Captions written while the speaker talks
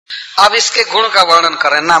अब इसके गुण का वर्णन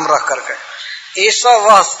करें नाम रख करके। ऐसा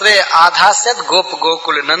वह श्रेय आधास्यत गोप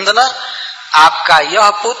गोकुल नंदना, आपका यह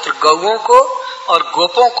पुत्र गौओं को और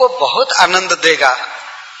गोपों को बहुत आनंद देगा।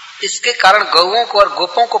 इसके कारण गौओं को और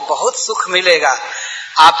गोपों को बहुत सुख मिलेगा।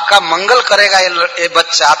 आपका मंगल करेगा ये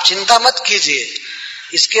बच्चा, आप चिंता मत कीजिए,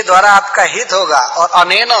 इसके द्वारा आपका हित होगा। और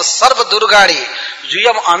अनेन सर्व दुर्गाड़ी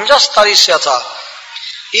जुयम अंजस तरिष्यथ,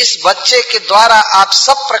 इस बच्चे के द्वारा आप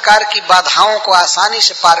सब प्रकार की बाधाओं को आसानी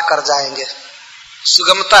से पार कर जाएंगे,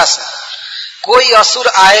 सुगमता से। कोई असुर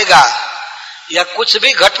आएगा या कुछ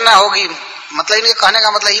भी घटना होगी, मतलब इनके कहने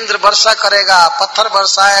का मतलब इंद्र वर्षा करेगा, पत्थर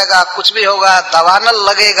बरसाएगा, कुछ भी होगा, दवानल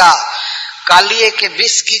लगेगा, कालिए के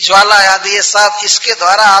विष की ज्वाला आदि, ये सब इसके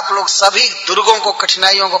द्वारा आप लोग सभी दुर्गों को,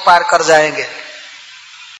 कठिनाइयों को पार कर जाएंगे।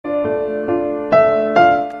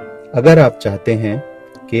 अगर आप चाहते हैं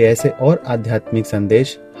कि ऐसे और आध्यात्मिक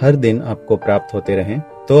संदेश हर दिन आपको प्राप्त होते रहें,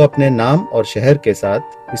 तो अपने नाम और शहर के साथ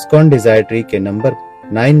इस्कॉन डिजायर ट्री के नंबर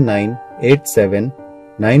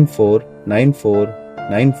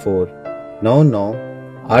 9987949494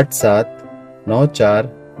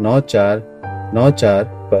 9987949494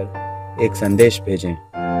 पर एक संदेश भेजें।